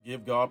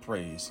Give God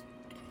praise.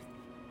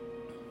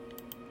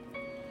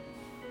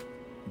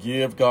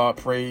 Give God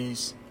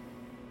praise.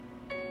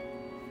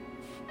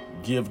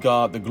 Give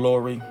God the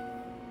glory.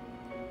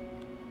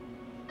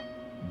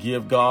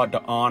 Give God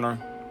the honor.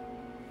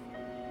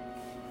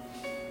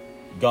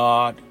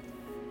 God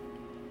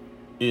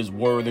is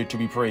worthy to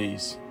be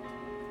praised.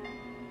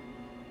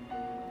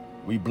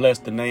 We bless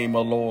the name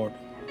of the Lord,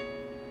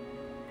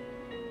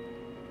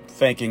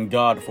 thanking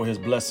God for his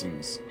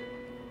blessings,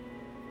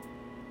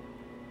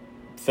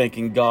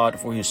 thanking God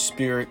for his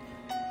spirit,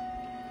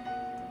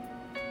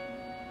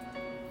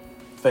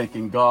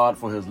 thanking God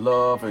for his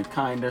love and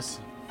kindness.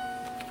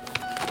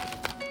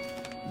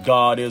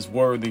 God is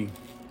worthy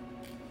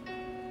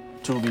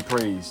to be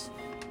praised.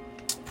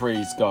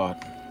 Praise God.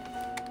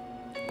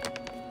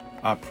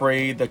 I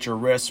pray that your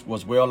rest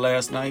was well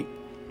last night.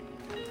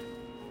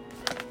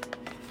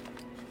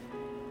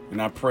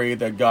 And I pray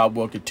that God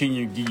will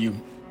continue to give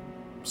you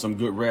some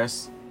good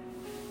rest.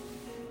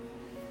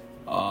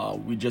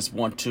 We just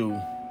want to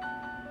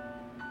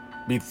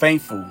be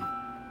thankful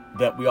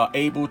that we are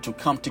able to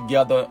come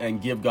together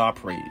and give God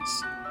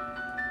praise.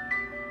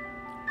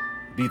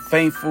 Be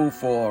thankful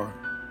for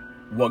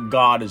what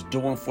God is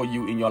doing for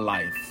you in your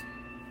life.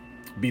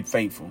 Be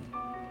thankful,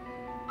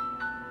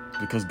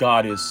 because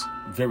God is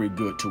very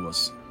good to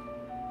us.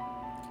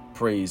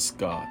 Praise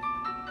God.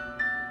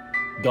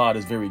 God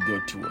is very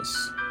good to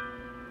us.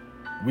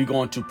 We're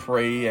going to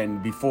pray,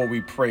 and before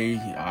we pray,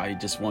 I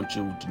just want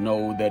you to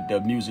know that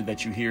the music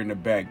that you hear in the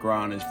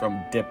background is from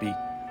Deppy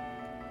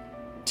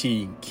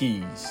T.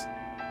 Keys,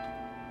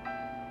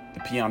 the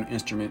piano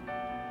instrument.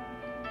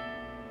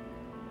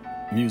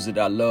 Music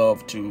I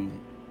love to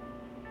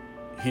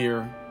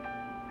hear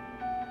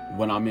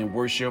when I'm in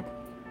worship,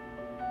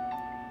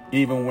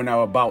 even when I'm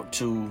about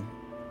to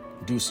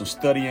do some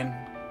studying.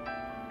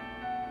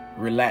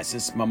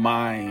 Relaxes my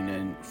mind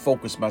and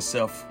focus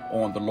myself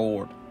on the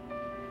Lord.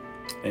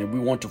 And we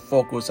want to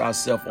focus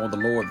ourselves on the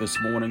Lord this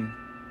morning,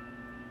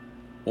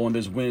 on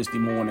this Wednesday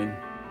morning,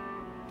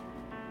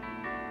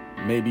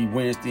 maybe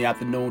Wednesday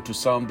afternoon to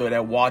some that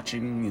are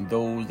watching and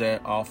those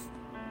that are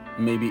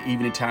maybe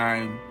evening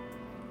time.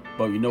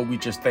 But we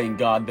just thank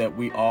God that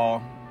we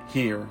are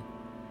here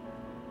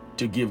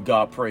to give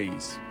God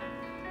praise.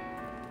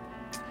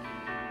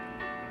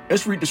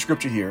 Let's read the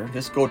scripture here.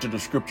 Let's go to the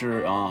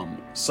scripture,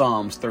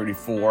 Psalms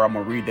 34. I'm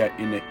going to read that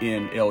in the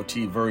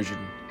NLT version.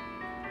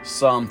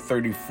 Psalm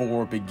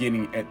 34,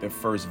 beginning at the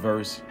first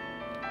verse.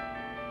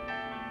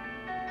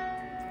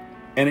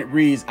 And it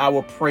reads, I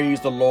will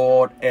praise the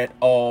Lord at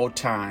all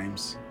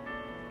times.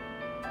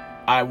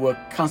 I will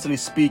constantly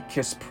speak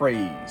his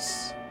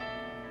praise.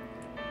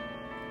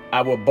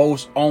 I will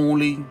boast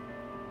only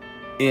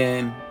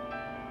in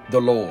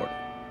the Lord.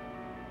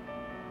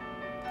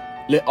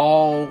 Let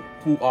all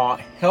who are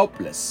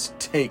helpless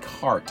take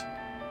heart.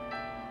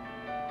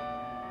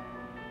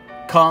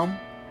 Come,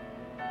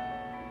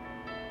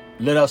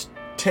 let us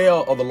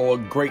tell of the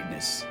Lord's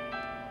greatness.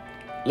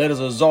 Let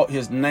us exalt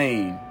his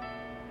name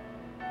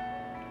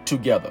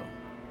together.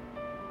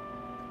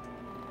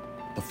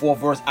 The fourth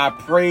verse, I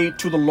prayed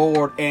to the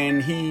Lord,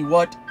 and he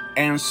what?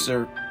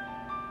 Answered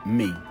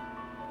me.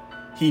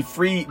 He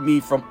freed me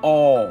from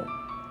all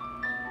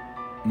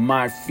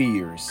my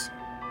fears.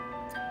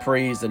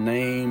 Praise the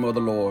name of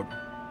the Lord.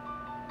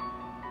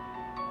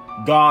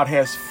 God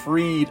has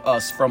freed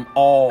us from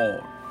all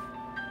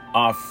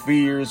our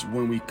fears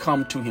when we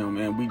come to him,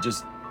 and we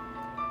just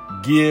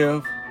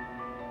give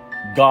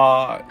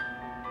God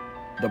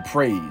the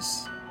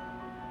praise.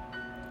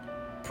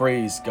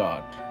 Praise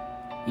God.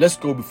 Let's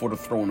go before the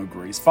throne of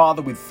grace.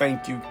 Father, we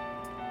thank you.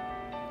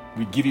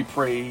 We give you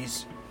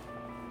praise.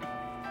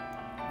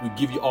 We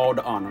give you all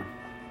the honor.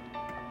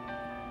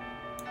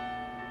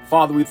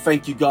 Father, we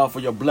thank you, God, for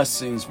your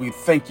blessings. We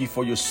thank you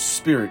for your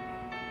spirit.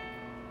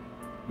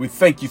 We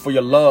thank you for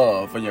your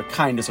love and your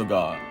kindness, oh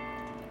God.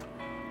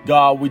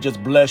 God, we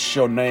just bless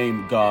your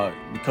name, God,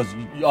 because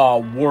you are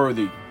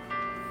worthy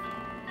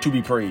to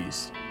be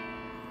praised.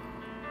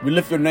 We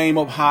lift your name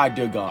up high,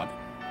 dear God.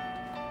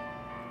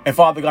 And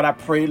Father God, I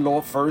pray,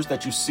 Lord, first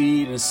that you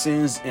see the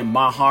sins in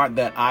my heart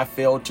that I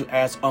failed to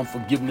ask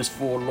unforgiveness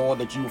for, Lord,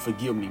 that you will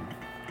forgive me.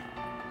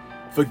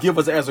 Forgive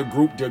us as a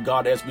group, dear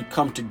God, as we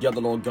come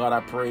together, Lord God, I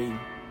pray.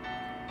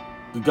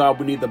 God,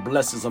 we need the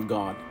blessings of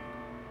God.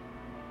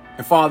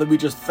 And Father, we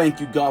just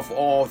thank you, God, for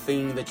all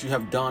things that you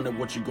have done and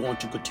what you're going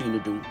to continue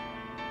to do.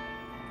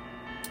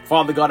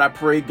 Father God, I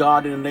pray,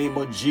 God, in the name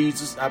of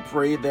Jesus, I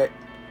pray that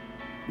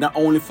not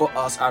only for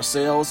us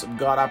ourselves,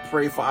 God, I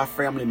pray for our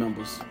family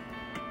members.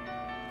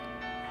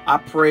 I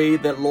pray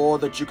that,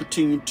 Lord, that you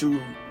continue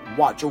to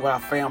watch over our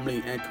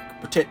family and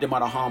protect them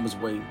out of harm's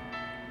way.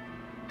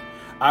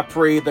 I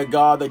pray that,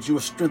 God, that you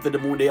will strengthen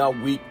them when they are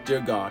weak,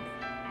 dear God.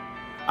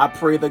 I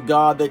pray that,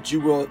 God, that you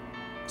will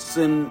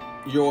send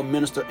your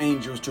minister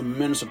angels to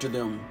minister to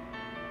them,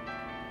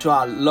 to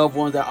our loved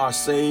ones that are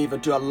saved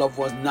and to our loved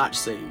ones not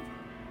saved.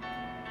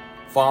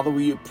 Father,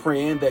 we are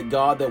praying that,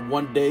 God, that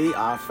one day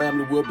our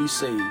family will be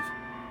saved.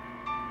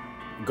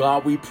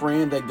 God, we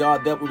praying that,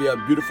 God, that will be a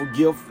beautiful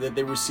gift that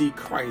they receive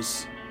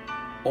Christ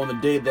on the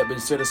day that been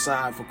set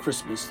aside for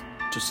Christmas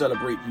to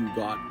celebrate you,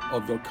 God,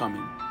 of your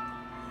coming.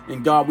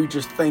 And God, we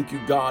just thank you,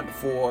 God,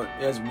 for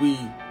as we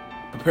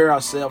prepare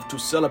ourselves to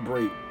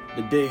celebrate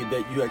the day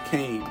that you had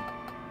came,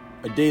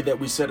 a day that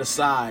we set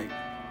aside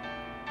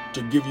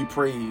to give you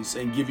praise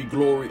and give you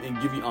glory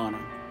and give you honor.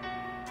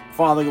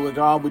 Father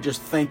God, we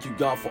just thank you,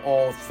 God, for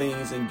all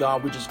things. And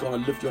God, we're just going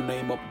to lift your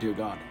name up, dear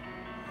God.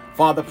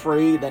 Father,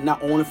 pray that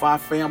not only for our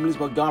families,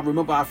 but God,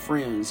 remember our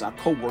friends, our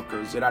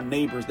co-workers, and our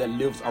neighbors that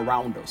lives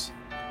around us.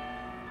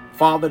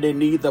 Father, they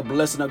need the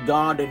blessing of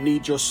God. They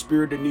need your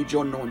spirit. They need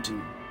your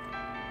anointing.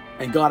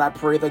 And God, I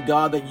pray that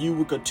God, that you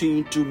will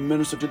continue to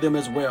minister to them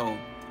as well.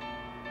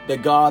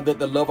 That God, that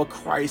the love of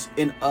Christ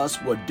in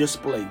us will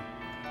display.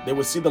 They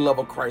will see the love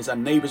of Christ. Our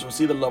neighbors will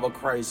see the love of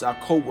Christ. Our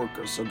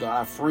co-workers, so God,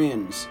 our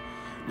friends,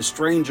 the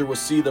stranger will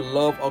see the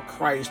love of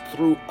Christ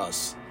through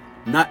us.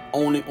 Not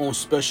only on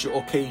special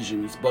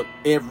occasions, but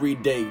every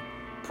day.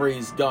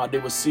 Praise God, they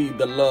will see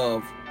the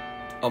love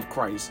of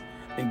Christ.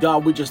 And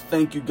God, we just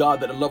thank you, God,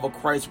 that the love of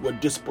Christ will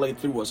display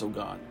through us, oh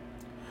God.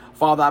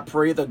 Father, I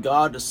pray that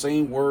God, the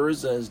same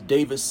words as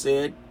David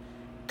said,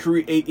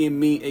 create in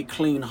me a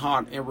clean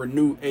heart and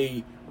renew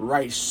a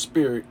right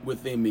spirit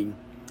within me.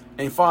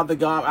 And Father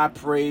God, I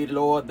pray,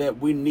 Lord, that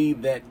we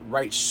need that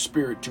right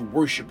spirit to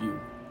worship you.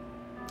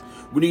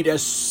 We need that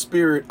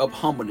spirit of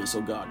humbleness,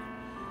 oh God.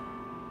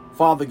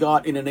 Father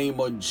God, in the name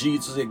of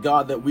Jesus, and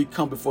God, that we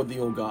come before thee,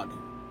 oh God.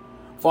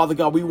 Father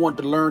God, we want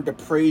to learn to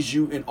praise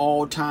you in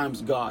all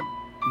times, God.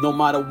 No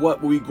matter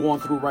what we're going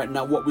through right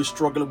now, what we're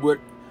struggling with,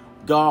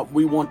 God,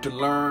 we want to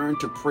learn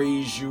to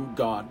praise you,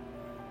 God.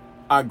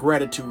 Our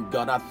gratitude,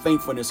 God, our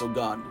thankfulness, oh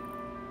God.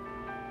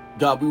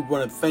 God, we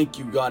want to thank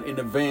you, God, in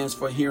advance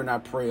for hearing our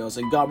prayers.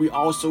 And God, we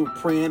also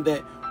praying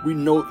that we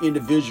know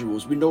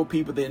individuals. We know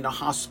people that are in the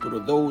hospital,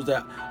 those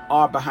that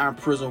are behind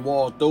prison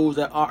walls, those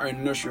that are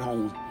in nursery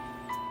homes.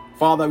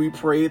 Father, we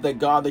pray that,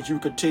 God, that you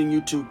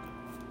continue to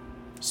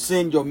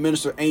send your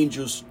minister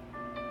angels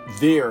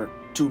there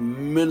to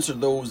minister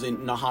those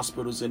in the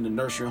hospitals, in the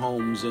nursery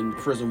homes, and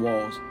prison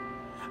walls.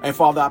 And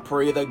Father, I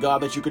pray that,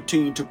 God, that you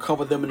continue to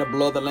cover them in the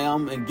blood of the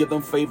Lamb and give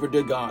them favor,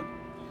 dear God.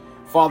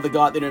 Father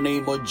God, in the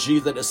name of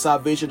Jesus, that the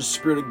salvation of the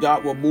Spirit of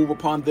God will move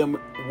upon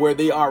them where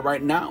they are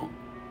right now,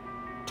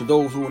 to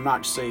those who are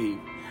not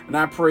saved. And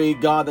I pray,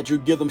 God, that you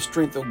give them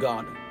strength, oh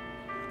God.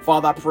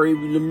 Father, I pray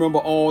we remember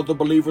all the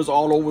believers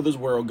all over this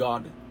world,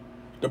 God.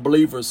 The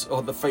believers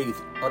of the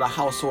faith, of the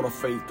household of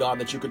faith, God,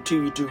 that you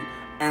continue to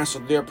answer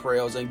their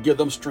prayers and give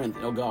them strength,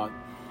 oh God.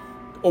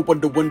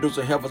 Open the windows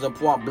of heavens and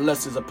pour out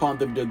blessings upon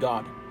them, dear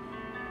God.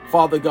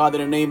 Father God,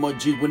 in the name of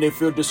Jesus, when they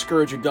feel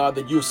discouraged, God,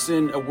 that you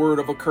send a word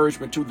of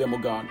encouragement to them, oh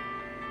God.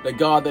 That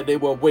God, that they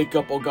will wake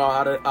up, oh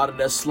God, out of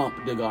that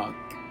slump, dear God.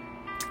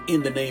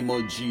 In the name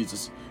of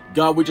Jesus.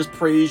 God, we just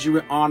praise you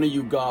and honor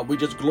you, God. We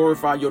just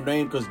glorify your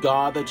name because,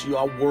 God, that you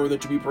are worthy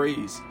to be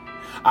praised.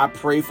 I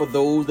pray for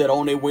those that are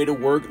on their way to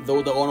work,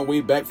 those that are on their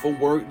way back from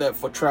work, that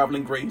for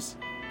traveling grace.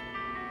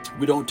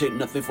 We don't take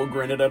nothing for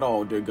granted at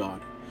all, dear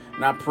God.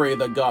 And I pray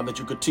that, God, that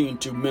you continue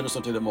to minister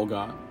to them, oh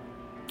God.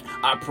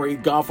 I pray,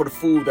 God, for the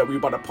food that we're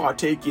about to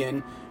partake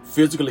in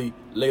physically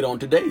later on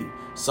today.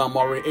 Some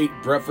already ate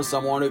breakfast,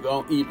 some want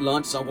to eat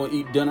lunch, some want to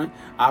eat dinner.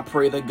 I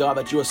pray that, God,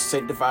 that you will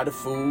sanctify the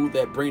food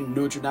that bring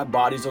nutrient in our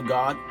bodies, oh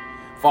God.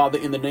 Father,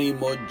 in the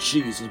name of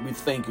Jesus, we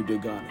thank you, dear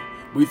God.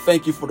 We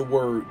thank you for the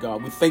word,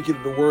 God. We thank you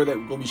for the word that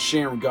we're going to be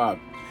sharing, God.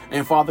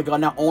 And Father God,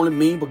 not only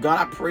me, but God,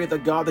 I pray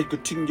that, God, that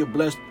continue to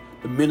bless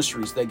the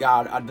ministries that,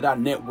 God, that our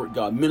network,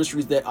 God,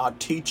 ministries that are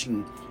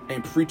teaching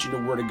and preaching the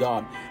word of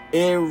God.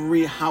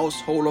 Every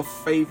household of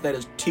faith that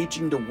is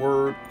teaching the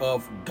word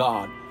of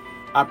God.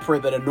 I pray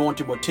that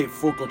anointing will take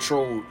full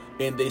control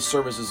in their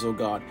services, oh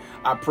God.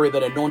 I pray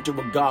that anointing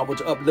of God will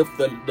uplift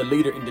the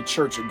leader in the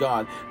church of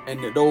God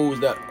and those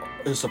that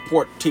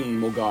support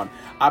team, oh God.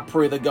 I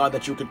pray that, God,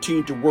 that you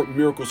continue to work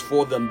miracles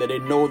for them, that they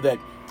know that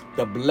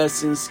the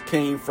blessings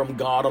came from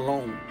God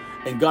alone.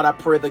 And God, I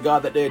pray that,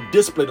 God, that they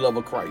display the love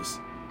of Christ.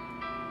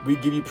 We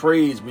give you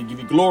praise, we give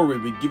you glory,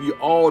 we give you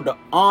all the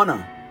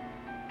honor.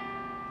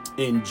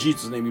 In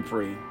Jesus' name we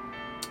pray.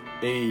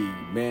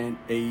 Amen,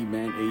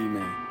 amen,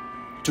 amen.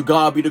 To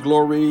God be the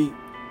glory.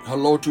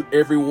 Hello to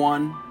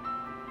everyone.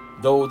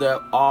 Those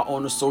that are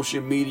on the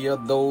social media,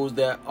 those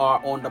that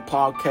are on the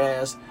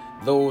podcast,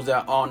 those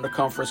that are on the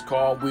conference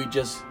call. We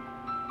just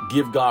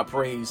give God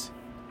praise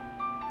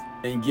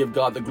and give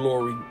God the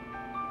glory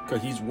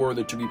because he's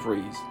worthy to be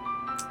praised.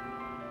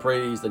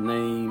 Praise the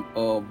name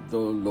of the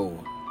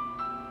Lord.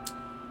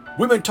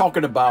 We've been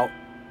talking about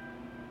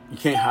you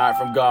can't hide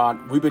from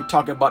God. We've been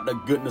talking about the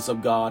goodness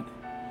of God.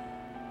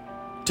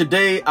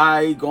 Today,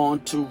 I'm going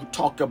to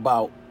talk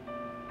about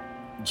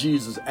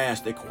Jesus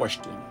asked a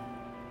question.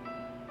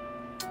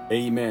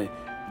 Amen.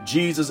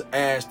 Jesus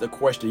asked a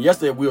question.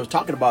 Yesterday, we were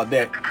talking about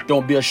that.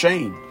 Don't be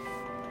ashamed.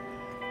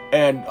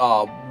 And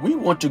we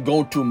want to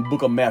go to the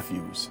book of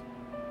Matthew.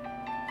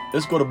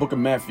 Let's go to the book of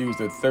Matthew,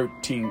 the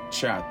 13th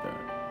chapter.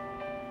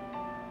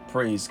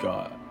 Praise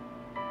God.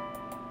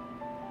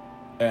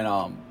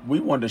 And we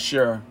want to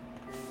share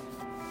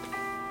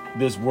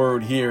this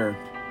word here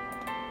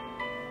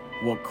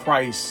what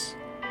Christ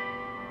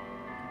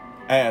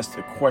asked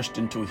a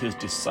question to his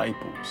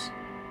disciples.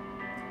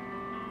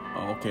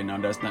 Okay, now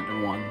that's not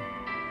the one,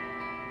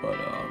 but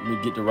let me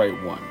get the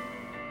right one.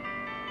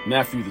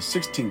 Matthew, the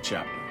 16th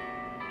chapter.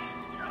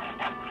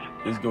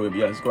 Let's go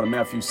to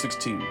Matthew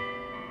 16.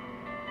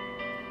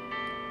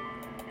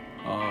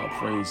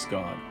 Praise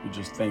God. We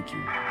just thank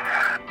you.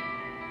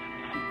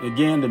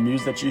 Again, the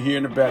music that you hear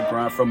in the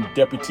background from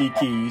Deputy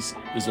Keys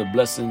is a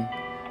blessing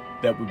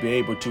that we'll be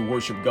able to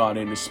worship God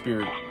in the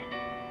Spirit.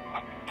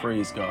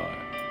 Praise God.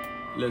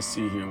 Let's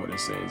see here what it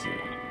says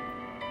here.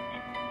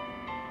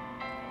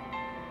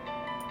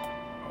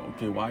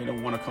 Okay, why you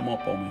don't want to come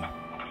up on me?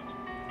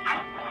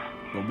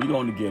 But we're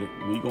going to get it.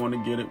 We're going to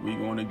get it. We're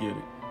going to get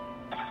it.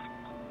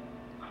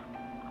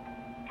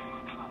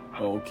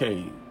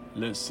 Okay,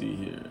 let's see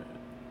here.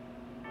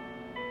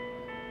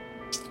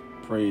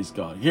 Praise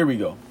God. Here we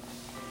go.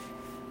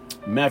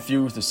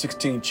 Matthew, the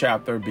 16th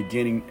chapter,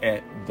 beginning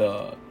at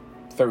the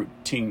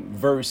 13th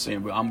verse.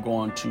 And I'm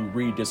going to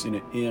read this in the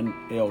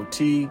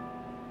NLT.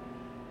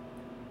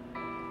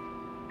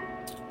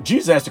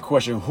 Jesus asked the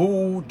question,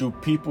 who do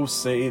people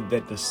say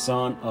that the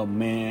Son of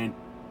Man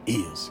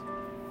is?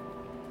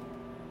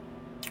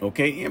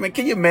 Okay, I mean,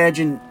 can you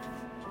imagine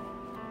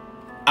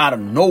out of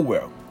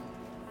nowhere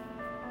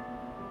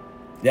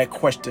that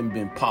question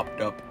being popped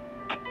up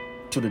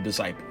to the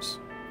disciples?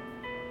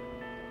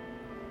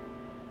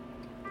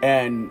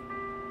 And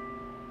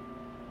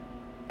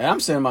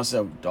I'm saying to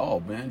myself,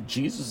 dog, man,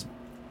 Jesus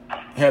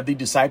had the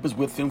disciples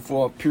with him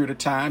for a period of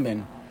time.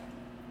 And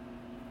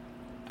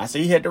I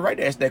say he had the right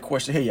to ask that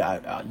question. Hey,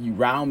 you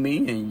around me,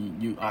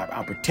 and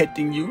I'm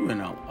protecting you,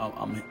 and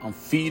I'm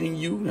feeding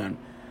you, and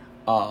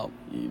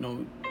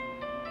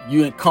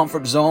you in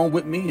comfort zone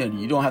with me, and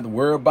you don't have to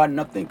worry about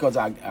nothing because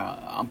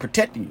I'm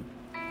protecting you.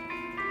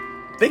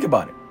 Think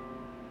about it.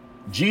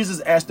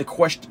 Jesus asked the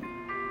question.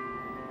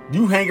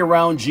 You hang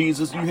around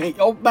Jesus. Matter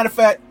of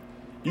fact,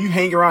 you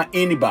hang around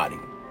anybody.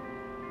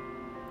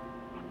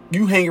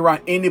 You hang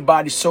around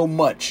anybody so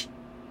much,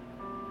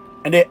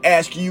 and they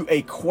ask you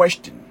a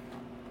question,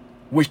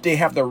 which they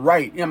have the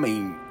right. I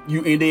mean,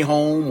 you in their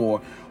home,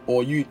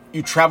 or you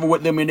travel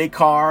with them in their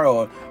car,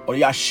 or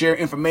y'all share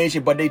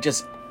information, but they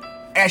just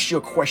ask you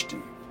a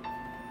question.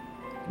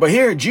 But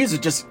here, Jesus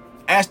just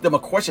asked them a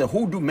question.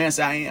 Who do men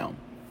say I am?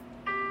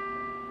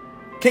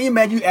 Can you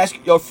imagine you ask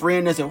your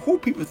friend and say, who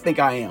people think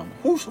I am?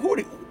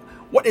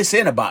 What they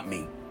saying about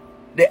me?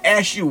 They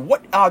ask you,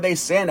 what are they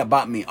saying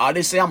about me? Are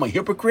they saying I'm a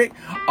hypocrite?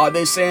 Are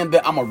they saying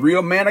that I'm a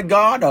real man of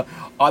God? Or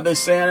are they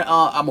saying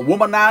I'm a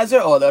womanizer?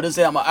 Or are they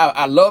saying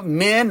I love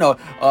men? Or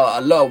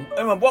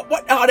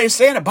what are they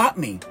saying about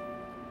me?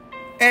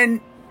 And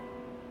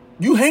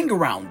you hang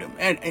around them.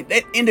 And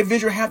that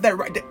individual have that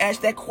right to ask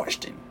that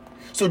question.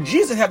 So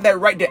Jesus have that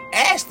right to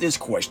ask this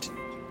question.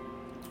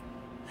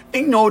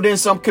 And then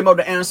some came up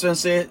to answer and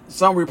said,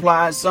 some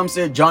replied, some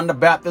said John the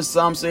Baptist,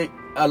 some said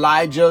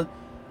Elijah,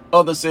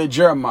 others said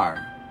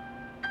Jeremiah,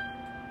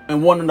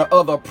 and one of the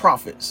other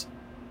prophets.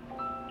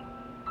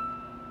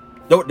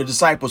 That's what the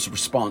disciples'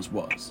 response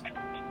was.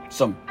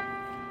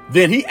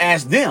 Then he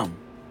asked them,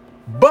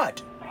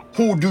 but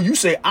who do you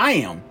say I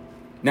am?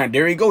 Now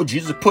there you go.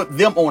 Jesus put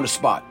them on the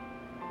spot.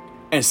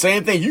 And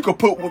same thing, you could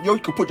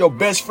put your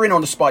best friend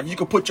on the spot. You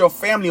could put your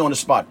family on the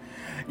spot.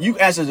 You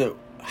ask us,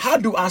 how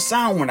do I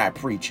sound when I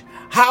preach?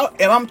 How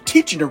am I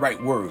teaching the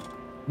right word?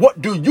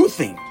 What do you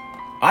think?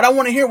 I don't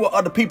want to hear what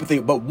other people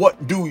think, but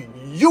what do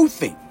you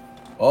think?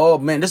 Oh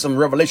man, this is some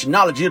revelation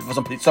knowledge here for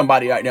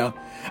somebody right now.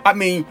 I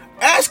mean,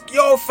 ask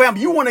your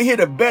family. You want to hear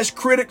the best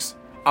critics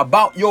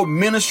about your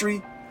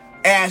ministry?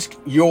 Ask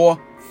your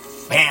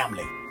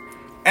family.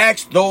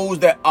 Ask those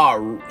that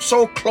are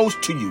so close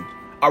to you.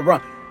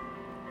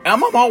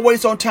 Am I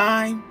always on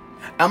time?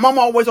 Am I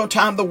always on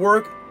time to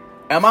work?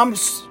 Am I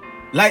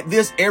like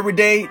this every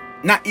day,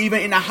 not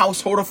even in a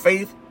household of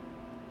faith?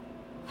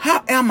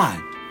 How am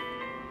I?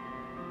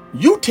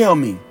 You tell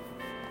me.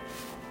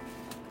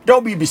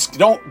 Don't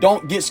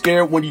get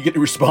scared when you get the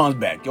response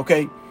back,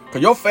 okay?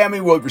 Because your family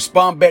will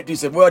respond back to you and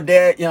say, well,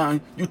 Dad,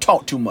 you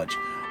talk too much.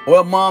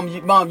 Well, Mom,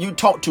 you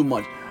talk too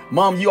much.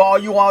 Mom, you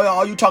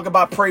talk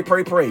about pray.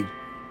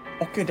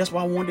 Okay, that's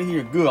what I wanted to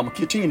hear. Good, I'm going to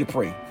continue to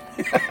pray.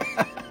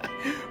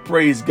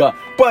 Praise God.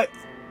 But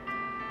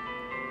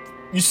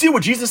you see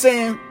what Jesus is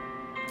saying?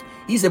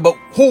 He said, but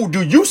who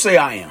do you say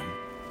I am?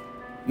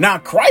 Now,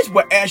 Christ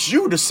will ask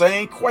you the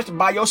same question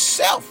by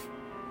yourself.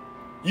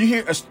 You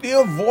hear a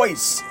still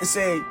voice and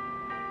say,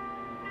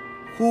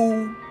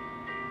 who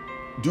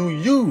do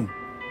you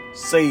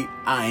say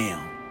I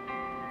am?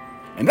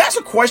 And that's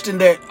a question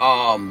that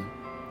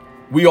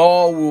we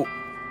all will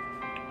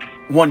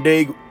one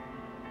day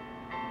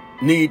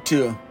need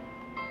to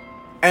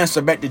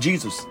answer back to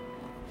Jesus.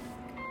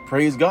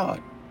 Praise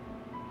God.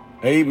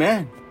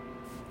 Amen.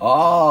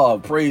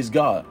 Oh, praise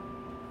God.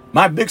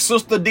 My big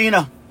sister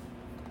Dina,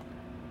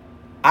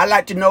 I'd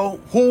like to know,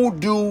 who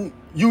do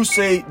you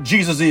say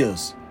Jesus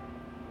is?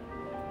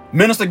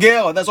 Minister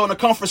Gail, that's on the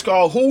conference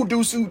call, who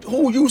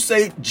you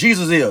say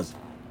Jesus is?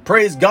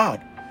 Praise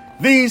God.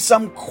 These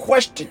some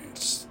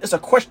questions. It's a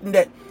question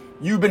that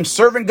You've been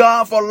serving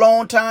God for a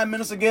long time,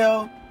 Minister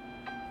Gail.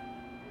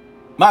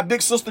 My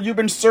big sister, you've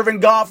been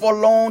serving God for a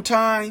long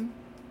time.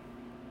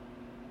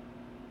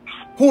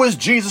 Who is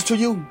Jesus to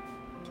you?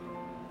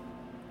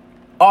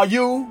 Are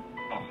you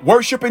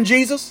worshiping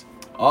Jesus?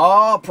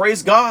 Oh,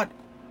 praise God.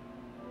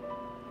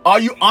 Are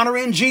you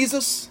honoring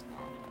Jesus?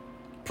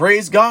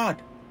 Praise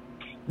God.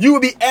 You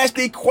will be asked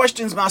these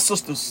questions, my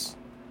sisters.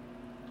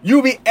 You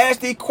will be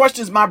asked these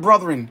questions, my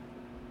brethren.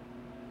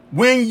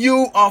 When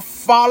you are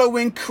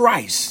following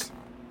Christ,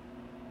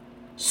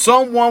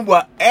 someone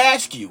will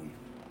ask you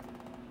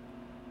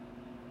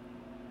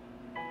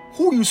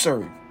who you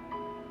serve.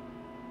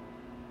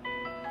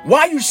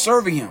 Why you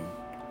serving him?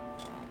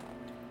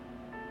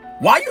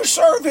 Why you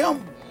serve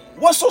him?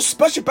 What's so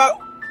special about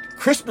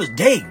Christmas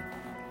Day?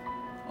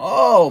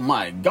 Oh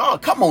my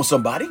God. Come on,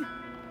 somebody.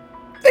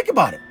 Think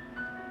about it.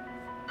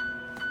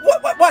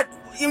 What?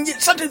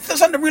 Something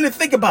to really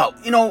think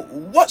about. You know,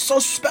 what's so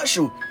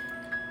special?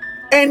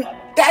 And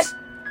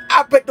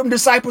I bet them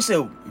disciples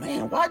said,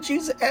 man, why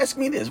Jesus ask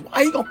me this?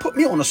 Why he gonna put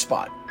me on the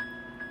spot?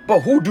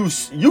 But who do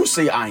you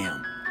say I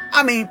am?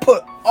 I mean,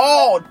 put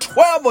all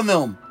 12 of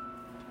them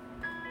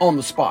on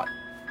the spot.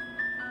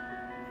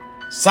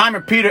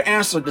 Simon Peter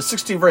answered, the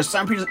 16th verse,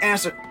 Simon Peter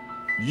answered,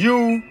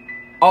 you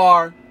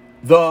are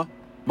the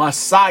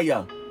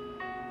Messiah,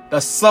 the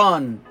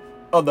Son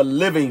of the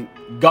living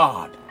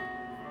God.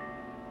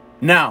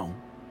 Now,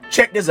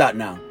 check this out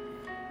now.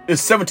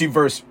 It's 17th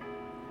verse.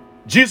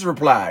 Jesus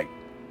replied,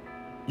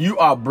 you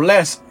are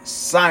blessed,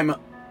 Simon,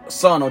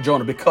 son of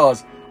Jonah,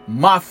 because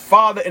my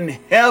Father in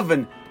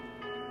heaven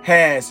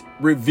has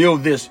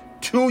revealed this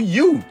to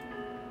you.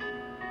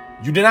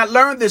 You did not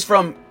learn this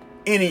from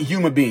any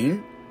human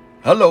being.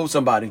 Hello,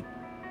 somebody.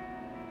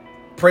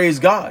 Praise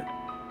God.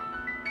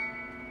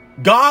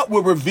 God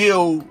will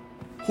reveal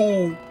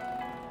who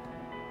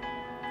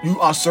you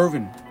are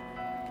serving.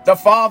 The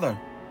Father.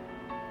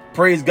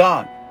 Praise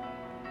God.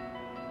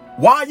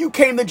 Why you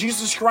came to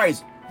Jesus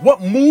Christ? What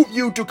moved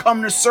you to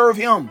come to serve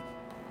him?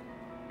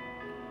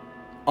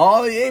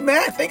 Oh,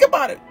 amen. Think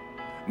about it.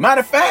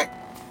 Matter of fact,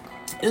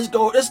 let's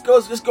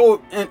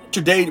go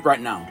today right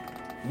now.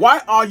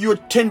 Why are you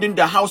attending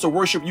the house of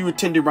worship you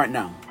attending right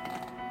now?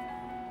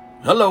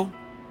 Hello.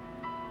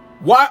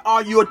 Why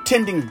are you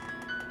attending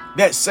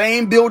that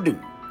same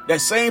building, that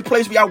same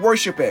place we are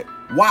worship at?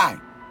 Why?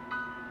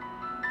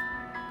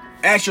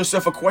 Ask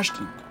yourself a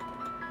question.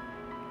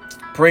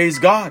 Praise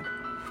God.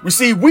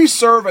 We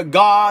serve a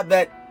God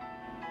that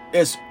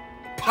is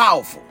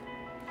powerful.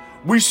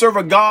 We serve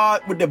a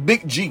God with the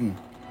big G.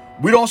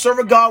 We don't serve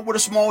a God with a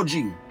small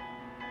g.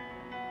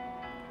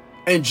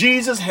 And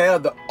Jesus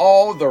had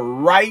all the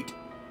right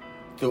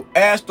to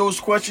ask those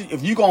questions.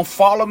 If you're going to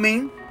follow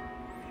me,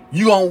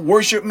 you're going to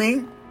worship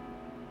me,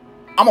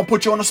 I'm going to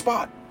put you on the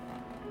spot.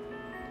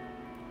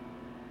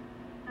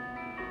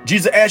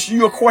 Jesus asks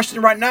you a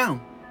question right now.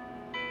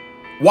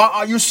 Why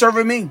are you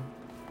serving me?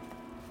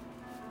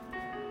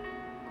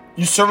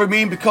 You serving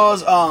me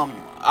because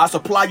I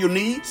supply your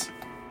needs?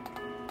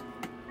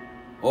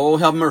 Oh,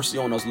 have mercy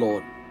on us,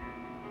 Lord.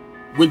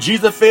 When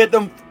Jesus fed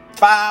them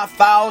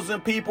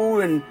 5,000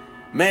 people and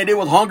man, they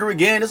was hungry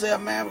again. They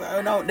said, man,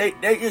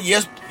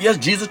 yes,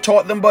 Jesus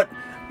taught them, but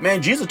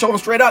man, Jesus told them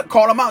straight out,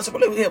 call them out. Said,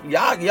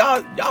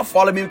 y'all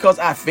follow me because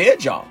I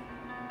fed y'all.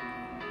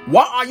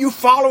 Why are you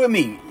following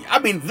me? I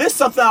mean, this is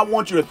something I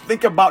want you to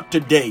think about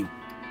today.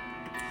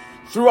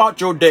 Throughout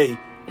your day,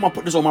 I'm going to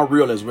put this on my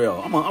reel as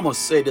well. I'm going to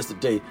say this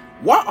today.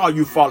 Why are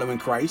you following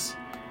Christ?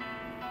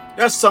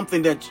 That's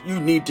something that you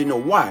need to know.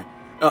 Why?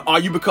 Are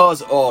you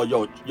because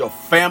your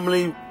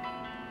family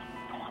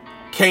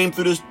came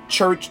through this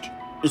church,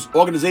 this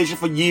organization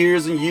for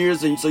years and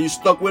years, and so you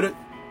stuck with it?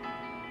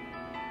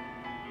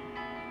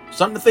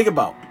 Something to think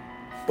about.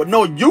 But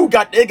no, it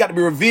got to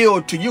be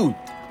revealed to you.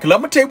 Because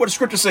I'm going to tell you what the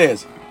scripture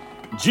says.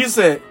 Jesus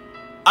said,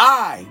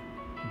 I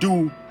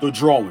do the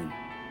drawing.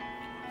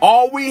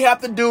 All we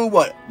have to do,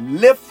 what?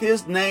 Lift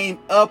his name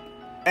up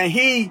and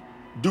he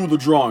do the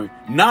drawing.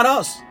 Not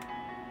us.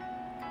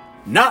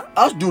 Not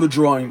us do the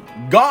drawing.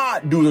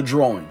 God do the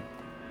drawing.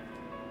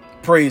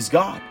 Praise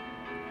God.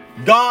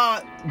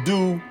 God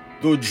do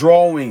the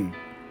drawing.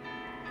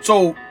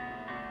 So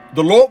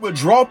the Lord will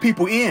draw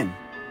people in.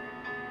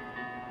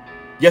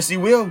 Yes, he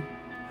will.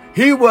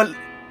 He will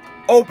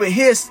open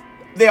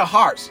their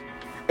hearts.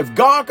 If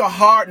God can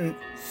harden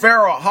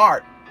Pharaoh's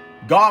heart,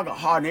 God can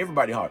harden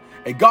everybody's heart.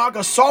 If God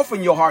can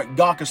soften your heart,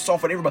 God can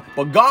soften everybody.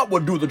 But God will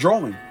do the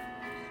drawing.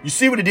 You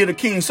see what he did to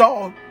King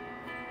Saul.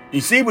 You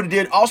see what he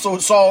did also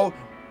Saul,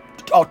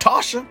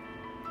 Tasha.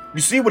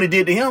 You see what he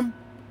did to him.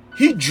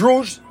 He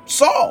drew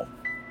Saul.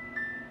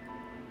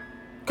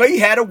 Because he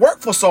had to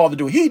work for Saul to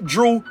do. He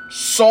drew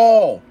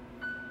Saul.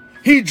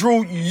 He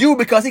drew you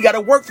because he got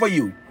to work for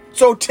you.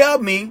 So tell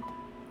me,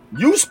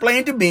 you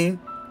explain to me,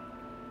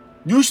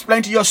 you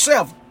explain to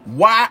yourself,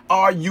 why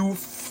are you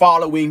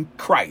following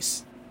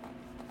Christ?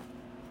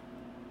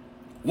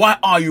 Why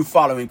are you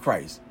following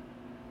Christ?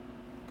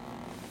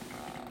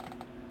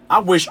 I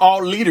wish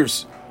all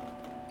leaders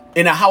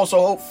in the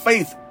household of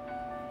faith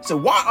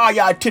said, why are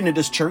y'all attending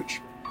this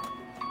church?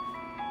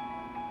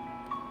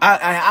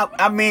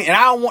 I mean, and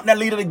I don't want that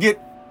leader to get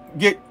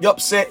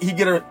upset. He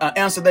get an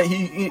answer that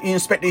he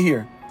expect to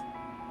hear.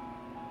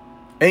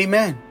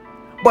 Amen.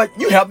 But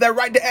you have that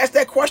right to ask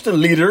that question,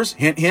 leaders.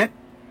 Hint, hint.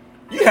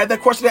 You have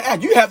that question to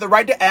ask. You have the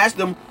right to ask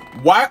them,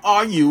 why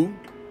are you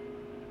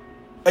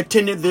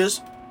attending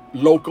this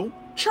local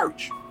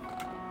church?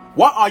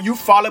 Why are you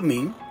following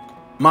me,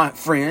 my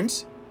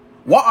friends?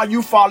 Why are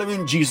you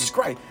following Jesus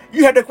Christ?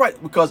 You have that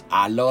right, because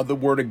I love the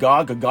word of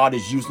God, because God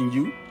is using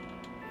you.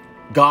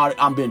 God,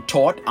 I'm being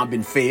taught, I'm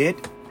being fed.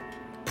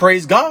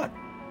 Praise God.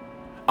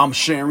 I'm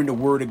sharing the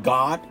word of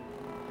God.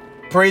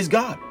 Praise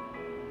God.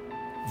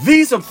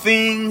 These are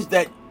things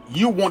that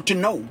you want to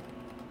know.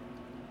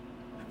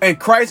 And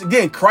Christ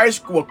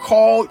will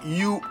call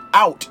you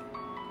out.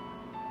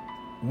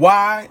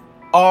 Why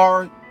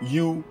are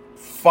you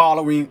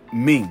following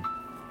me?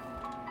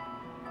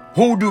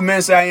 Who do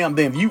men say I am?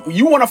 Then if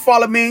you want to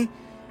follow me,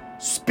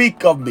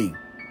 speak of me.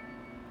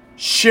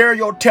 Share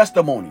your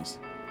testimonies.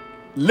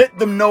 Let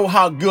them know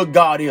how good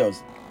God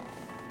is.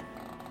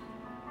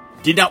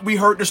 Did not we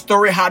heard the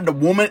story how the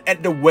woman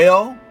at the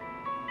well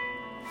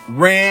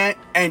ran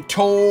and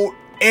told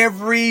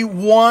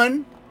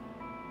everyone,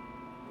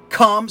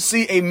 come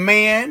see a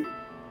man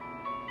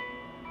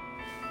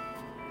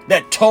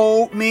that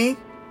told me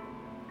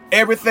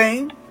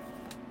everything?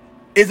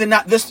 Is it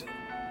not this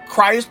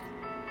Christ?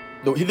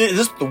 Is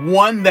this the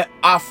one that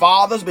our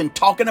Father's been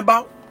talking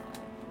about?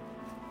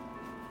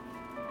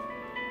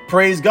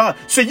 Praise God.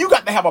 So you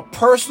got to have a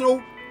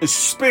personal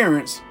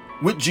experience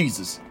with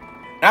Jesus.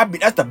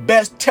 That's the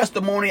best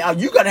testimony.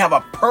 You got to have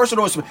a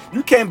personal experience.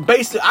 You can't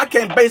base it. I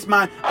can't base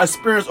my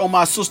experience on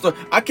my sister.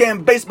 I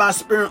can't base my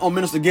experience on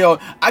Minister Gail.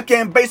 I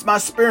can't base my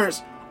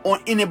experience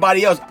on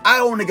anybody else. I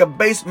only can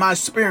base my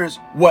experience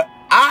what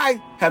I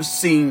have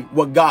seen,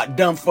 what God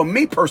done for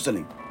me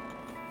personally.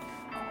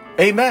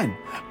 Amen.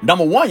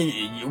 Number one,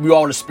 we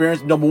all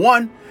experienced. Number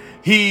one,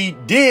 he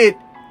did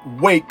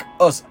wake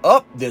us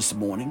up this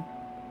morning.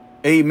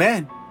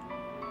 Amen.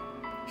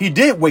 He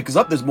did wake us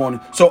up this morning.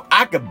 So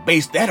I could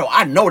base that on.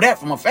 I know that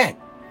from a fact.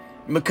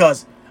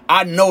 Because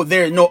I know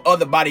there's no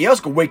other body else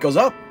could wake us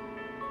up.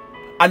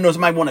 I know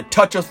somebody want to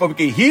touch us for we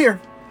can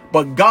hear.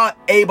 But God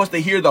able us to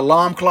hear the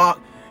alarm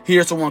clock.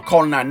 Hear someone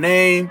calling our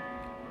name.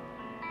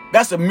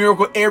 That's a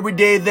miracle every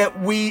day that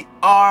we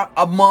are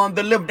among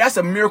the living. That's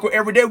a miracle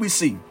every day we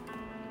see.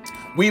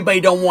 We may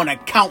don't want to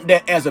count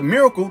that as a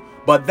miracle,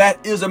 but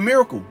that is a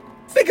miracle.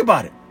 Think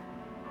about it.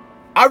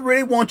 I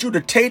really want you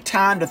to take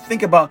time to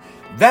think about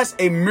that's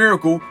a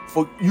miracle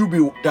for you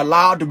to be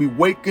allowed to be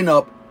waking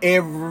up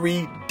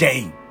every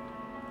day.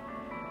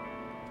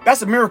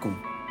 That's a miracle.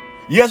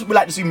 Yes, we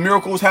like to see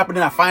miracles happen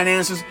in our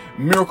finances,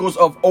 miracles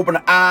of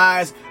opening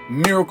eyes,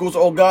 miracles,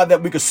 oh God,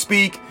 that we could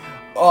speak,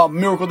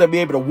 miracles that be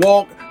able to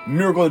walk,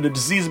 miracle that the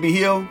disease be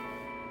healed.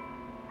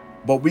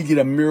 But we get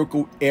a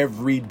miracle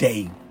every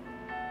day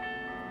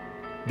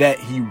that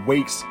he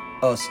wakes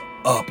us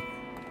up.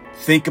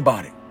 Think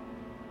about it.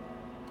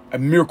 A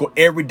miracle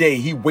every day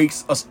he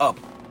wakes us up.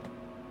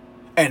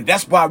 And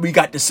that's why we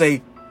got to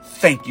say,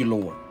 thank you,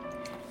 Lord.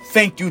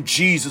 Thank you,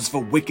 Jesus,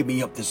 for waking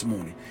me up this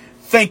morning.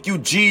 Thank you,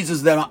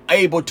 Jesus, that I'm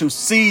able to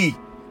see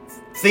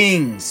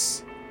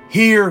things,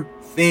 hear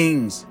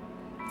things.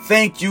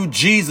 Thank you,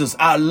 Jesus.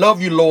 I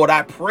love you, Lord.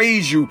 I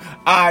praise you.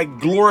 I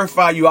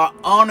glorify you. I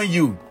honor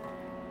you.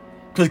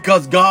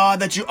 Because, God,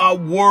 that you are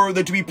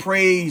worthy to be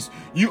praised.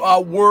 You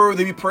are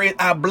worthy to be praised.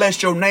 I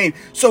bless your name.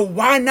 So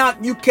why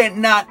not? You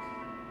cannot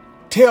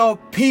tell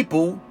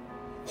people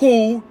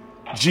who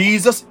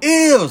Jesus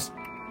is.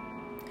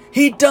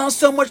 He done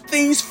so much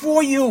things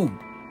for you.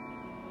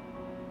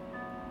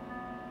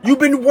 You've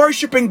been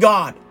worshiping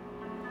God.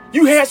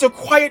 You had some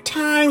quiet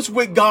times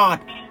with God.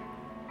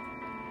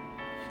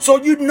 So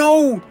you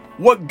know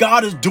what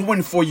God is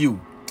doing for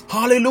you.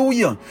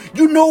 Hallelujah.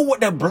 You know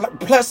what the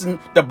blessing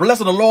of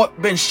the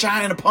Lord been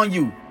shining upon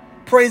you.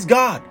 Praise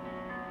God.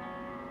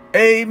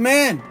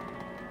 Amen.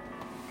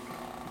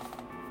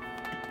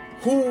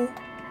 Who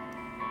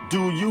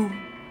do you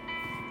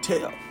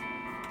tell?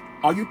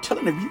 Are you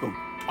telling of you?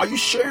 Are you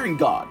sharing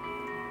God?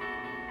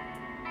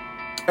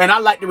 And I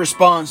like the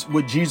response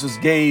what Jesus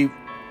gave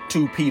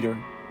to Peter.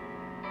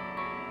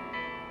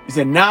 He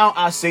said, now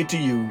I say to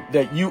you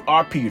that you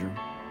are Peter,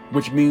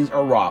 which means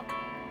a rock.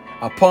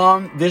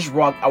 Upon this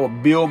rock I will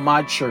build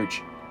my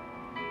church,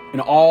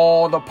 and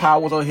all the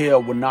powers of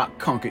hell will not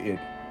conquer it.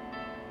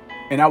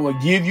 And I will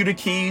give you the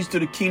keys to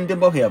the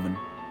kingdom of heaven.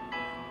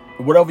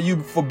 Whatever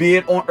you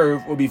forbid on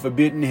earth will be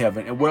forbidden in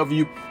heaven. And whatever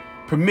you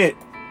permit,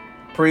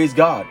 praise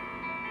God.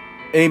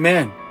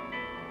 Amen.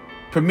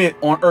 Permit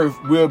on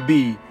earth will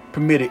be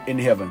permitted in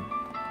heaven.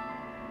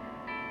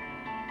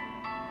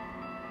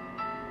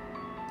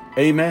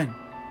 Amen.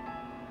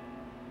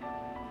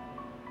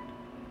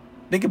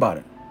 Think about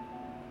it.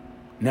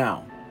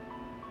 Now,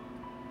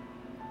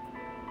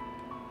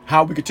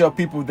 how we could tell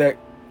people that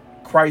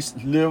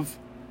Christ lives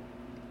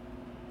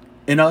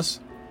in us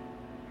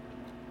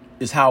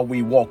is how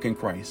we walk in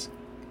Christ.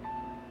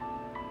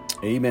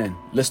 Amen.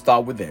 Let's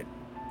start with that.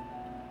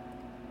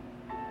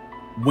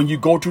 When you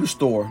go to the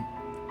store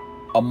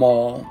a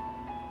mall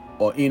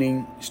or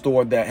any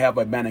store that have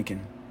a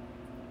mannequin,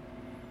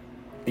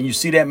 and you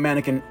see that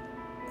mannequin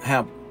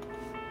have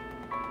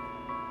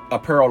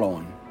apparel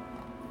on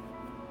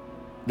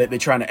that they're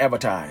trying to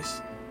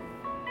advertise.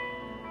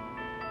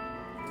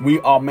 We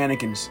are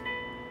mannequins.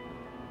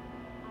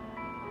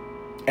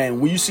 And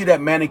when you see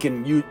that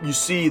mannequin, you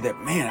see that,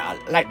 man, I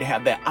like to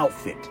have that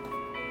outfit.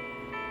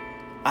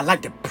 I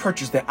like to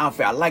purchase that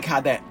outfit. I like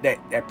how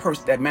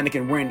that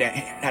mannequin wearing that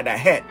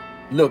hat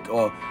look,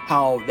 or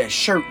how that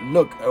shirt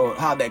look, or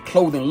how that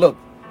clothing look.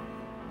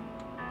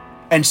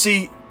 And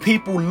see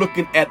people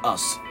looking at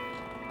us.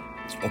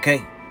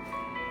 Okay?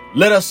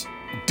 Let us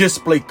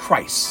display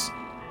Christ.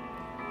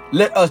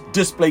 Let us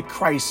display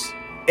Christ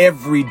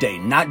every day,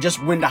 not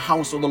just when the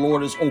house of the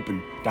Lord is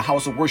open, the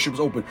house of worship is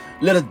open.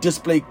 Let us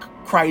display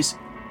Christ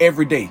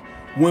every day.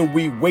 When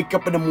we wake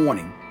up in the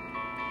morning,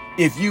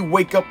 if you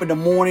wake up in the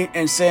morning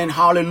and saying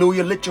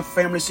hallelujah, let your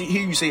family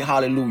hear you say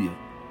hallelujah.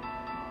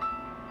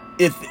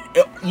 If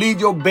leave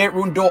your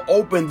bedroom door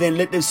open, then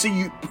let them see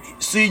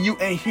you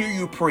and hear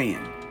you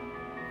praying.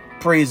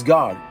 Praise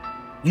God.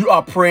 You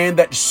are praying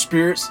that the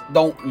spirits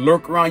don't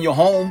lurk around your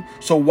home.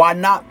 So why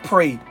not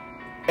pray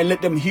and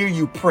let them hear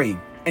you pray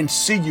and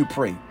see you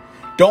pray?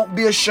 Don't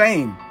be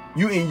ashamed.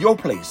 You in your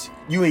place.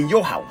 You in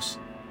your house.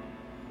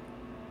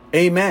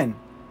 Amen.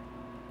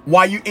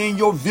 While you in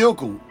your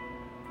vehicle,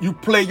 you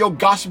play your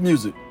gospel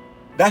music.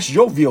 That's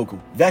your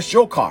vehicle. That's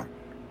your car.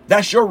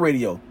 That's your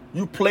radio.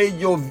 You play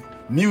your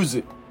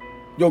music,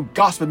 your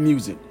gospel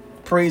music.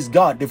 Praise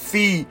God, to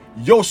feed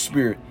your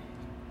spirit.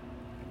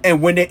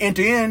 And when they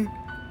enter in,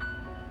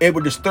 it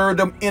will disturb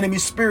them enemy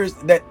spirits,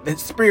 that the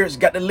spirits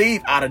got to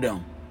leave out of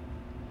them.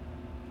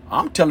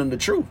 I'm telling the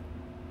truth.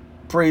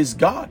 Praise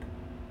God.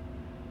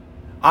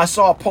 I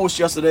saw a post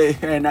yesterday,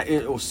 and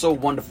it was so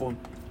wonderful.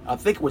 I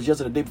think it was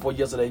yesterday, the day before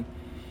yesterday,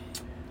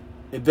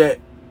 that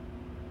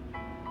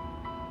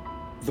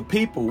the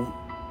people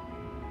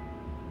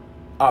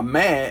are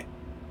mad,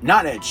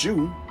 not at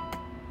you.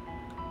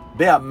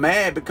 They are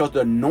mad because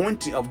the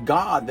anointing of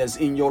God that's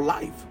in your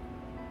life.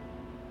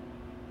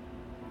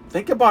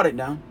 Think about it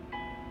now.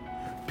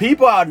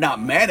 People are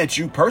not mad at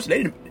you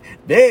personally.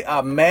 They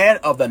are mad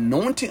of the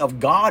anointing of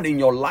God in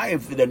your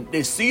life.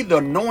 They see the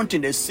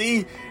anointing. They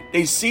see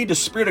the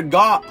Spirit of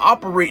God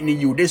operating in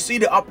you. They see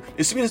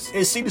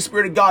the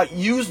Spirit of God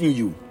using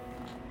you.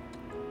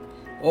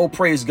 Oh,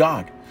 praise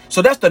God.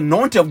 So that's the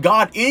anointing of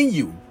God in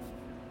you.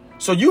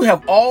 So you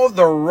have all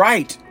the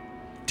right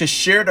to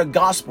share the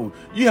gospel.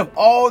 You have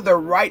all the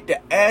right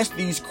to ask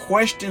these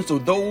questions to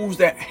those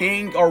that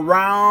hang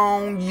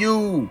around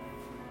you.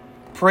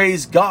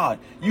 Praise God.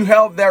 You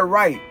have that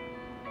right.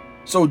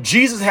 So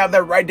Jesus have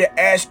that right to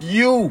ask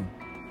you.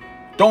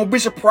 Don't be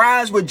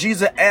surprised when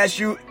Jesus asks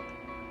you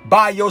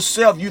by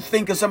yourself. You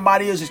thinking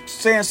somebody is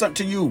saying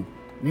something to you.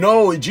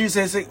 No,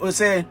 Jesus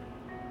said,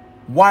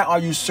 why are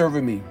you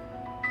serving me?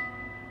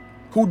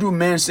 Who do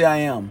men say I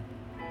am?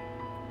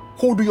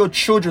 Who do your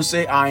children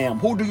say I am?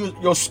 Who do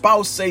your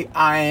spouse say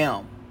I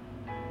am?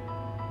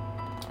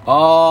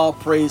 Oh,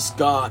 praise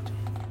God.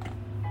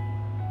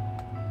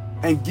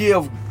 And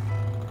give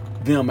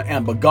them an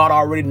answer. But God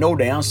already know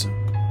the answer.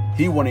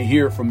 He want to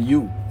hear it from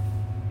you.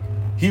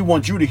 He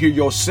wants you to hear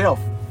yourself.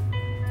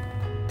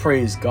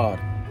 Praise God.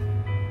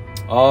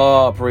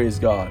 Oh, praise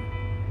God.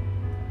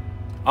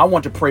 I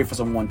want to pray for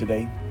someone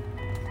today.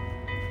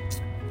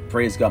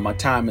 Praise God. My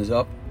time is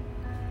up.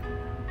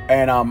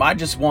 And I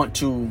just want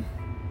to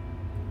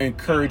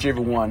encourage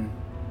everyone.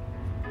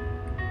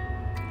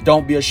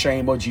 Don't be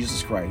ashamed of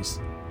Jesus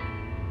Christ.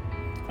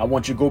 I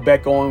want you to go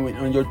back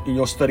in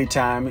your study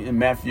time in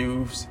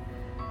Matthew's,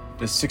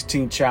 the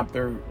 16th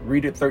chapter.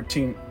 Read it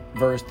 13th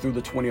verse through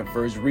the 20th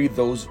verse. Read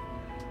those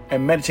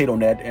and meditate on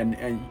that,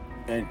 and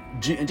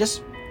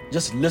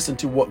just listen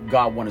to what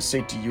God want to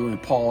say to you,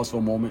 and pause for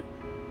a moment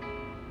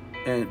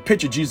and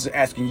picture Jesus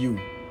asking you,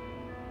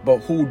 but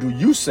who do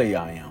you say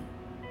I am?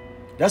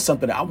 That's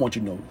something that I want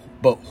you to know.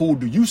 But who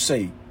do you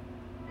say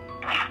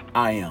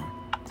I am?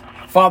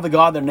 Father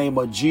God, in the name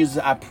of Jesus,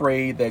 I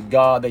pray that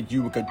God, that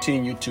you will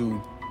continue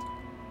to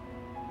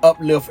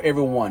uplift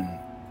everyone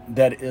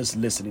that is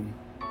listening,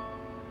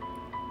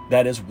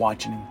 that is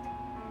watching.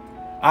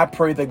 I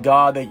pray that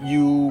God, that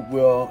you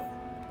will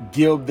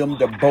give them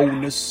the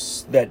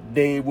boldness that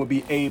they will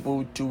be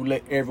able to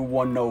let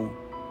everyone know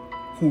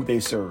who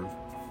they serve.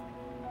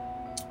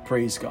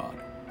 Praise God.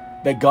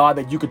 That God,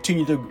 that you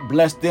continue to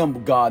bless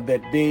them, God,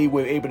 that they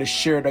were able to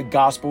share the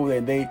gospel,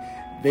 and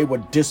they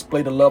will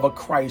display the love of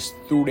Christ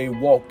through their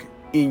walk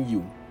in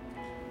you.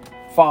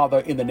 Father,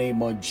 in the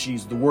name of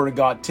Jesus, the word of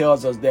God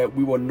tells us that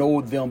we will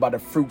know them by the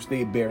fruits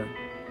they bear.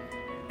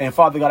 And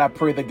Father God, I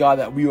pray that God,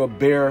 that we will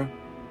bear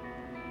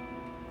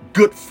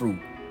good fruit,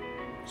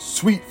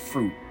 sweet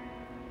fruit.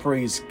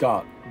 Praise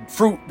God.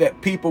 Fruit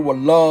that people will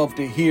love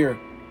to hear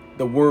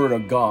the word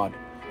of God.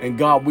 And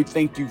God, we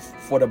thank you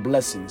for the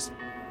blessings.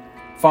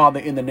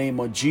 Father, in the name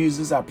of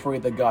Jesus, I pray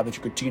that God, that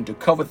you continue to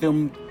cover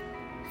them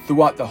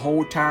throughout the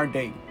whole entire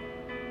day.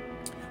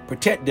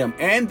 Protect them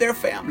and their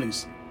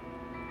families.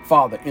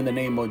 Father, in the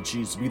name of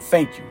Jesus, we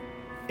thank you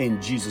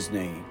In Jesus'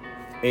 name,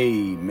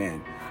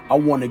 amen. I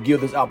want to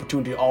give this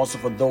opportunity also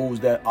for those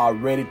that are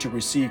ready to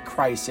receive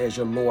Christ as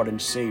your Lord and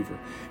Savior.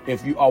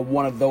 If you are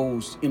one of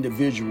those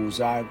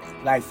individuals, I'd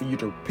like for you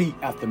to repeat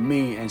after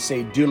me and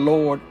say, "Dear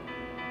Lord,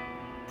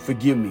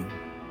 forgive me.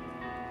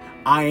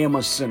 I am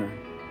a sinner.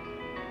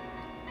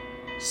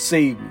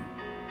 Save me.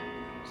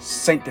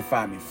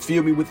 Sanctify me.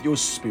 Fill me with your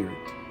Spirit.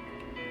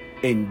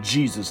 In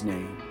Jesus'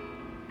 name,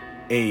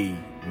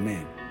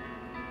 amen."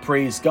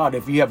 Praise God.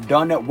 If you have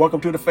done that,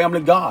 welcome to the family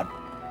of God.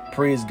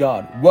 Praise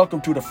God.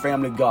 Welcome to the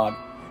family of God.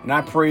 And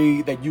I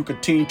pray that you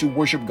continue to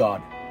worship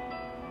God.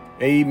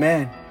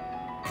 Amen.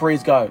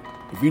 Praise God.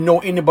 If you know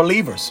any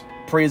believers,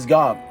 praise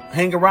God.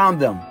 Hang around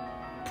them.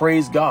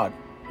 Praise God.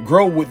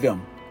 Grow with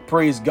them.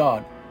 Praise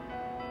God.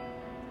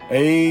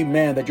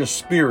 Amen. That your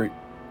spirit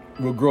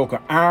will grow.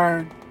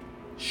 Iron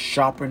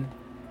sharpen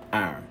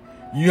iron.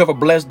 You have a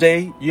blessed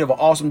day. You have an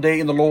awesome day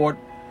in the Lord.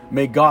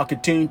 May God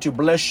continue to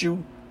bless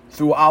you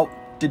throughout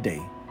the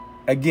day.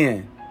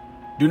 Again,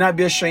 do not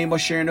be ashamed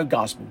of sharing the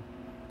gospel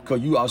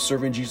because you are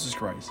serving Jesus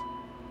Christ.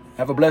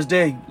 Have a blessed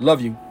day.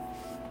 Love you.